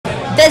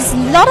there's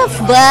a lot of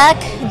work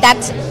that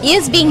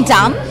is being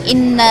done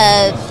in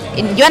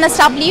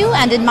UNSW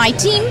and in my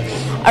team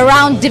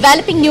around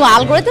developing new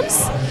algorithms.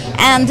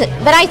 And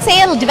when I say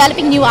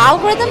developing new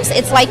algorithms,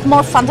 it's like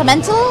more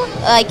fundamental,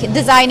 like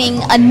designing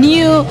a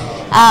new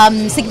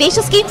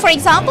signature scheme, for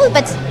example.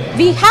 But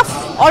we have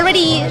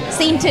already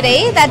seen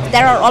today that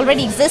there are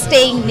already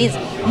existing these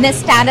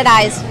NIST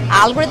standardized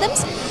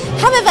algorithms.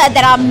 However,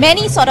 there are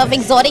many sort of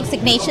exotic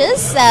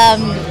signatures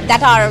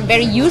that are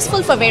very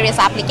useful for various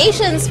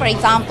applications. For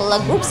example, a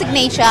group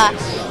signature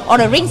or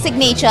a ring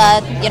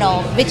signature,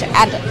 which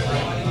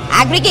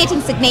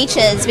aggregating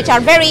signatures, which are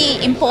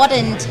very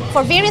important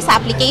for various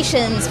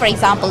applications. For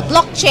example,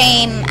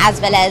 blockchain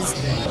as well as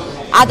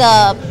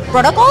other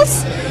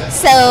protocols.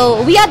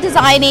 So we are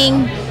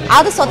designing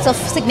other sorts of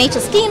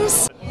signature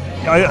schemes.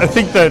 I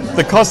think that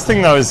the cost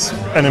thing, though, is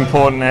an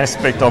important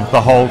aspect of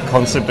the whole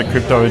concept of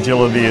crypto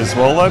agility as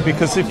well, though,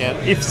 because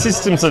if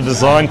systems are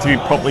designed to be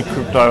properly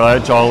crypto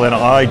agile, then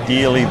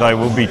ideally they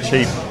will be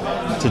cheap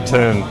to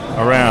turn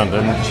around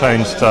and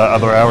change to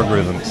other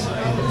algorithms.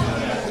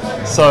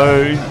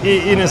 So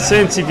in a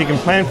sense, if you can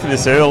plan for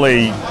this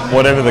early,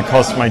 whatever the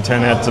cost may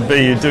turn out to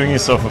be, you're doing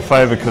yourself a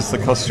favour because the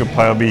cost you'll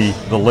pay will be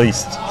the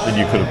least that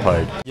you could have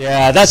paid.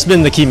 Yeah, that's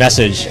been the key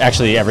message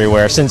actually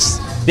everywhere. Since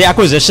the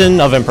acquisition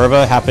of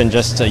Imperva happened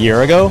just a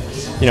year ago,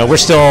 we're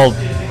still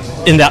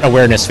in that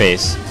awareness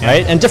phase,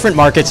 right? And different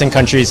markets and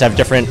countries have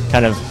different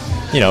kind of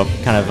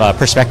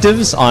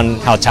perspectives on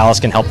how Talis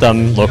can help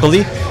them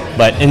locally.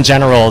 But in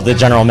general, the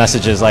general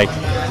message is like,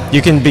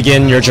 you can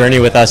begin your journey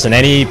with us in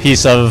any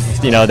piece of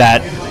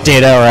that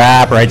data or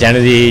app or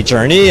identity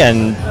journey,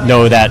 and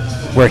know that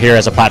we're here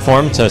as a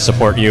platform to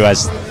support you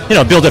as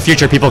build a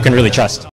future people can really trust.